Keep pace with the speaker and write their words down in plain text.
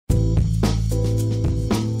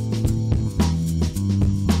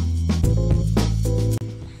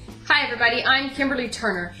everybody, I'm Kimberly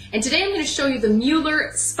Turner, and today I'm going to show you the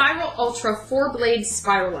Mueller Spiral Ultra 4-blade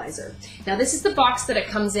Spiralizer. Now this is the box that it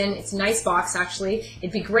comes in. It's a nice box actually.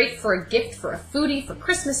 It'd be great for a gift for a foodie, for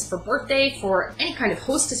Christmas, for birthday, for any kind of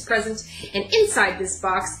hostess present. And inside this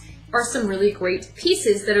box are some really great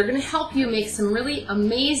pieces that are going to help you make some really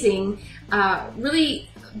amazing, really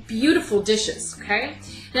beautiful dishes, okay?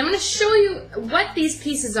 Now I'm going to show you what these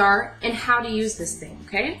pieces are and how to use this thing,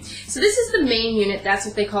 okay? So this is the main unit. That's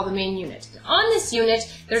what they call the main unit. On this unit,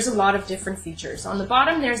 there's a lot of different features. On the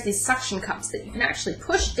bottom, there's these suction cups that you can actually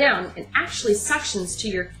push down and actually suctions to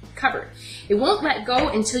your cupboard. It won't let go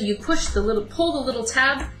until you pull the little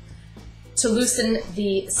tab to loosen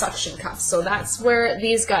the suction cups. So that's where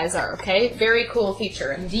these guys are, okay? Very cool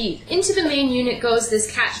feature indeed. Into the main unit goes this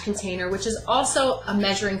catch container, which is also a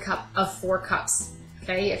measuring cup of 4 cups.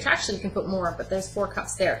 Okay, actually you can put more, but there's 4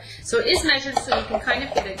 cups there. So it is measured so you can kind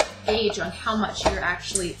of get a gauge on how much you're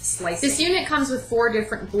actually slicing. This unit comes with 4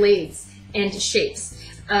 different blades and shapes.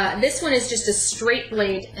 This one is just a straight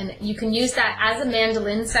blade, and you can use that as a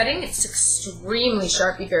mandolin setting. It's extremely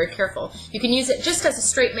sharp, be very careful. You can use it just as a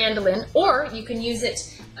straight mandolin, or you can use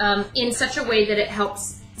it in such a way that it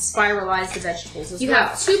helps spiralize the vegetables as well. You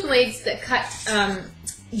have 2 blades that cut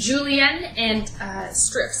julienne and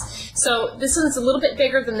strips. So this one's a little bit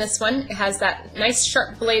bigger than this one. It has that nice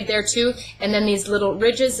sharp blade there too, and then these little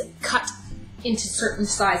ridges cut into certain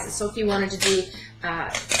sizes. So if you wanted to do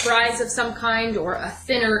fries of some kind or a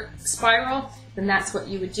thinner spiral, then that's what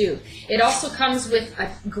you would do. It also comes with a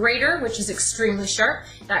grater, which is extremely sharp.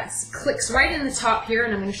 That clicks right in the top here,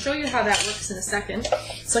 and I'm going to show you how that works in a second.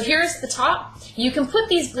 So here's the top. You can put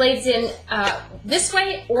these blades in this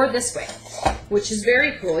way or this way, which is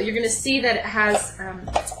very cool. You're going to see that it has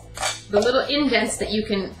the little indents that you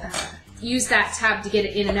can use that tab to get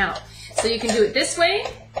it in and out. So you can do it this way,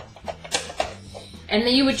 and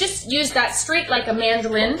then you would just use that straight like a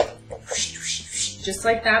mandolin, just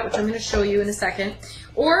like that, which I'm going to show you in a second.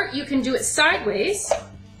 Or you can do it sideways,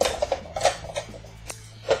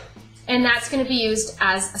 and that's going to be used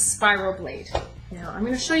as a spiral blade. Now I'm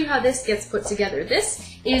going to show you how this gets put together.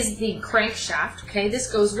 This is the crankshaft, okay?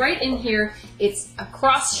 This goes right in here. It's a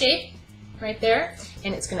cross shape right there,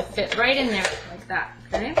 and it's going to fit right in there like that,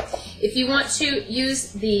 okay? If you want to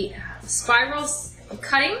use the spirals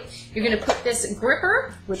cutting, you're going to put this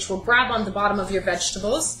gripper, which will grab on the bottom of your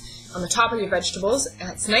vegetables, on the top of your vegetables, and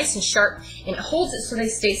it's nice and sharp, and it holds it so they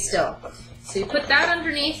stay still. So you put that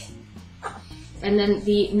underneath, and then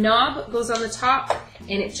the knob goes on the top,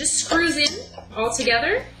 and it just screws in all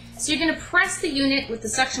together. So you're going to press the unit with the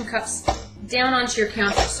suction cups down onto your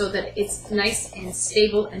counter so that it's nice and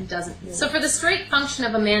stable and doesn't move. So for the straight function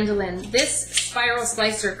of a mandolin, this spiral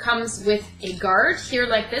slicer comes with a guard here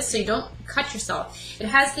like this so you don't cut yourself. It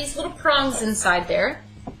has these little prongs inside there,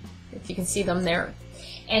 if you can see them there.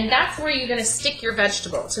 And that's where you're going to stick your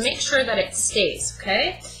vegetable to make sure that it stays,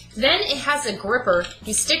 okay? Then it has a gripper.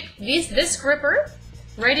 You stick this gripper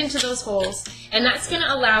right into those holes, and that's going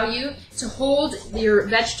to allow you to hold your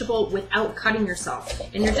vegetable without cutting yourself.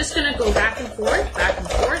 And you're just going to go back and forth, back and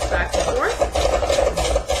forth, back and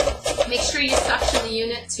forth. Make sure you suction the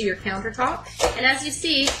unit to your countertop, and as you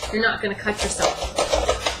see, you're not going to cut yourself.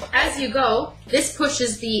 As you go, this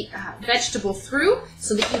pushes the vegetable through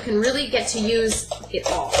so that you can really get to use it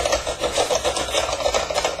all.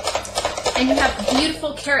 And you have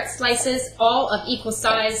beautiful carrot slices, all of equal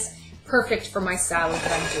size, perfect for my salad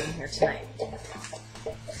that I'm doing here tonight.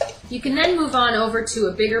 You can then move on over to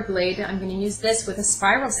a bigger blade. I'm going to use this with a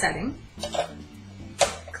spiral setting.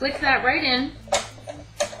 Click that right in.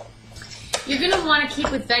 You're going to want to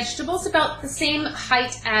keep with vegetables about the same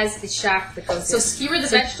height as the shaft that goes in. So skewer the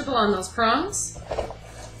vegetable on those prongs.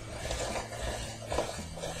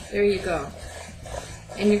 There you go.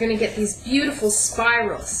 And you're going to get these beautiful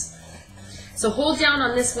spirals. So hold down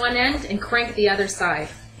on this one end and crank the other side.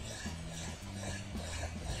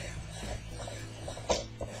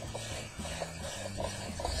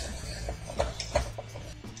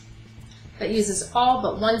 That uses all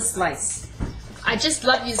but one slice. I just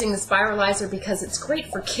love using the spiralizer because it's great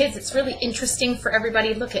for kids. It's really interesting for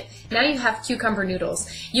everybody. Look at, now you have cucumber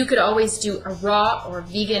noodles. You could always do a raw or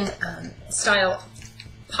vegan style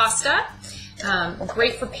pasta.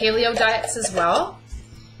 Great for paleo diets as well.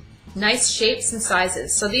 Nice shapes and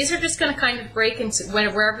sizes. So these are just going to kind of break into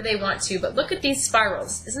wherever they want to, but look at these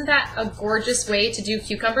spirals. Isn't that a gorgeous way to do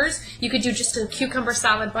cucumbers? You could do just a cucumber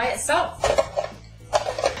salad by itself.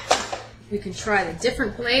 We can try the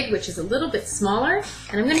different blade, which is a little bit smaller,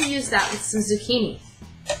 and I'm going to use that with some zucchini.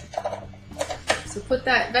 So put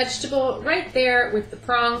that vegetable right there with the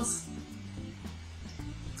prongs,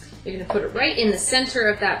 You're going to put it right in the center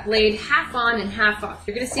of that blade, half on and half off.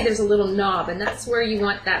 You're going to see there's a little knob, and that's where you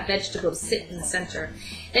want that vegetable to sit in the center.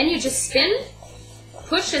 Then you just spin,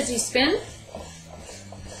 push as you spin.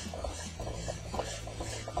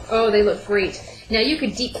 Oh, they look great. Now you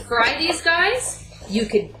could deep fry these guys. You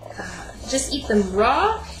could just eat them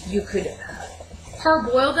raw. You could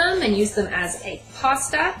parboil them and use them as a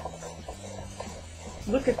pasta.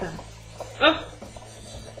 Look at them. Oh.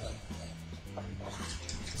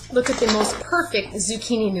 Look at the most perfect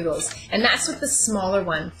zucchini noodles. And that's with the smaller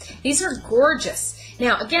one. These are gorgeous.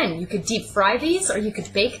 Now, again, you could deep fry these or you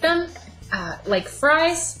could bake them like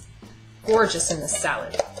fries. Gorgeous in this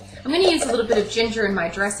salad. I'm going to use a little bit of ginger in my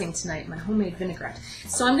dressing tonight, my homemade vinaigrette.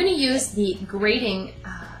 So I'm going to use the grating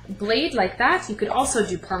blade like that. You could also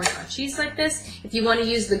do Parmesan cheese like this. If you want to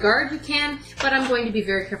use the guard, you can, but I'm going to be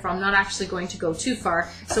very careful. I'm not actually going to go too far.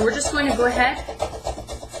 So we're just going to go ahead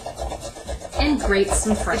and grate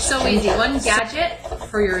some fresh. It's so easy. One gadget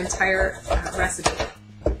for your entire recipe.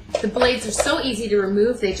 The blades are so easy to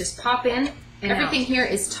remove. They just pop in. And everything here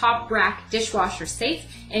is top rack dishwasher safe.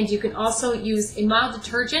 And you can also use a mild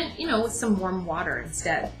detergent, you know, with some warm water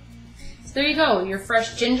instead. So there you go, your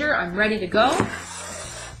fresh ginger. I'm ready to go.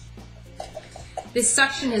 This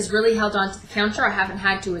suction has really held onto the counter. I haven't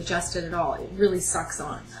had to adjust it at all. It really sucks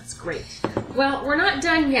on. That's great. Well, we're not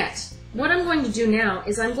done yet. What I'm going to do now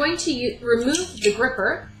is I'm going to remove the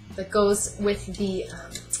gripper that goes with the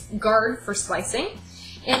guard for slicing.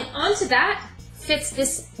 And onto that fits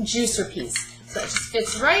this juicer piece. So it just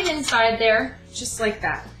fits right inside there, just like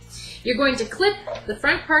that. You're going to clip the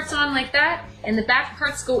front parts on like that, and the back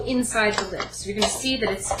parts go inside the lid. So you're going to see that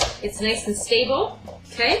it's nice and stable,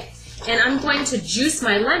 okay? And I'm going to juice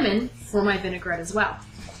my lemon for my vinaigrette as well.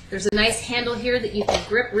 There's a nice handle here that you can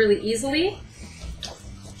grip really easily.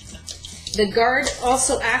 The guard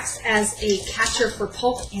also acts as a catcher for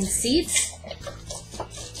pulp and seeds.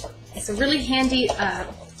 It's a really handy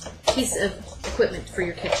piece of equipment for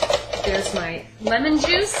your kitchen. There's my lemon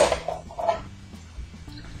juice.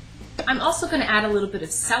 I'm also going to add a little bit of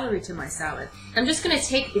celery to my salad. I'm just going to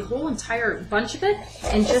take the whole entire bunch of it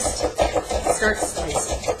and just start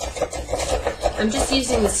slicing. I'm just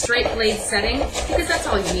using the straight blade setting because that's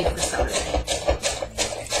all you need for celery.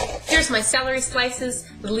 Here's my celery slices,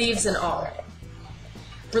 the leaves and all.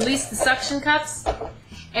 Release the suction cups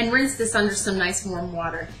and rinse this under some nice warm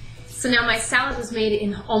water. So now my salad was made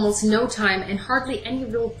in almost no time and hardly any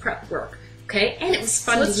real prep work, okay? And it was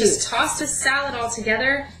fun to use. Let's just toss this salad all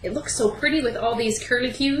together. It looks so pretty with all these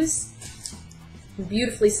curlicues,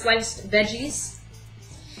 beautifully sliced veggies.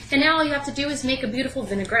 And now all you have to do is make a beautiful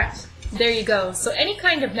vinaigrette. There you go. So any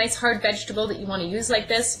kind of nice hard vegetable that you want to use like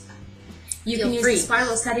this, you can use the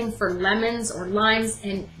spiral setting for lemons or limes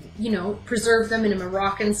and, you know, preserve them in a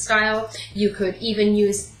Moroccan style. You could even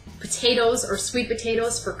use potatoes or sweet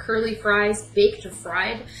potatoes for curly fries, baked or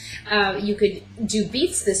fried. You could do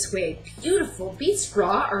beets this way. Beautiful. Beets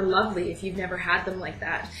raw are lovely if you've never had them like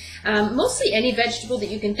that. Mostly any vegetable that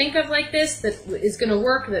you can think of like this that is going to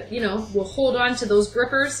work, that, you know, will hold on to those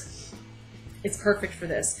grippers. It's perfect for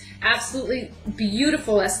this. Absolutely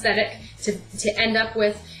beautiful aesthetic to end up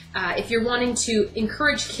with. If you're wanting to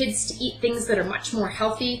encourage kids to eat things that are much more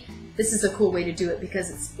healthy, this is a cool way to do it because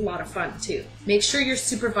it's a lot of fun too. Make sure you're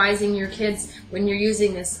supervising your kids when you're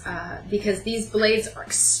using this because these blades are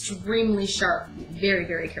extremely sharp. Very,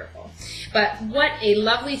 very careful. But what a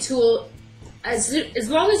lovely tool. As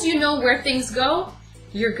long as you know where things go,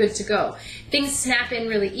 you're good to go. Things snap in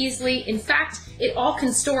really easily. In fact, it all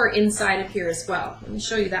can store inside of here as well. Let me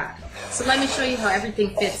show you that. So let me show you how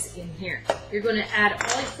everything fits in here. You're going to add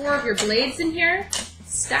all 4 of your blades in here,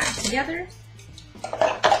 stacked together.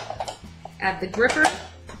 Add the gripper,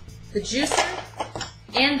 the juicer,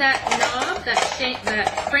 and that knob, that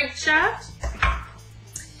crankshaft.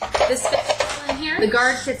 This fits all in here. The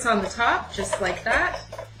guard fits on the top, just like that.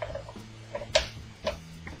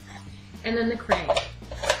 And then the crank.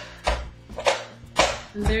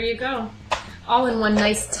 And there you go. All in one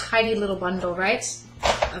nice, tidy little bundle, right?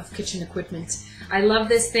 Of kitchen equipment. I love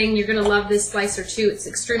this thing. You're going to love this slicer too. It's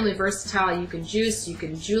extremely versatile. You can juice, you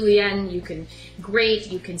can julienne, you can grate,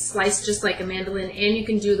 you can slice just like a mandolin, and you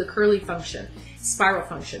can do the curly function, spiral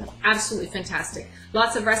function. Absolutely fantastic.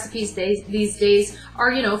 Lots of recipes these days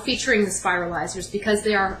are, you know, featuring the spiralizers because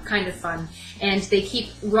they are kind of fun and they keep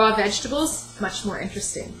raw vegetables much more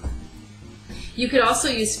interesting. You could also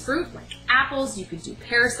use fruit like apples. You could do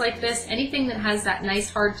pears like this. Anything that has that nice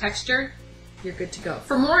hard texture. you're good to go.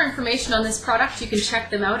 For more information on this product, you can check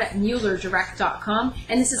them out at MuellerDirect.com,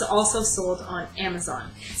 and this is also sold on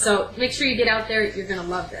Amazon. So make sure you get out there, you're going to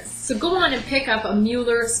love this. So go on and pick up a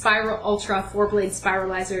Mueller Spiral Ultra 4-blade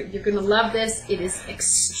spiralizer. You're going to love this. It is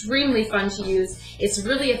extremely fun to use. It's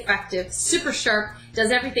really effective, super sharp,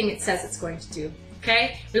 does everything it says it's going to do.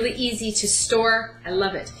 Okay? Really easy to store. I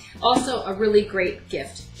love it. Also a really great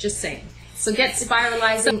gift, just saying. So get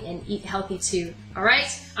spiralizing and eat healthy too. All right?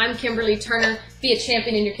 I'm Kimberly Turner. Be a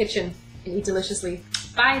champion in your kitchen and eat deliciously.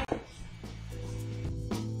 Bye.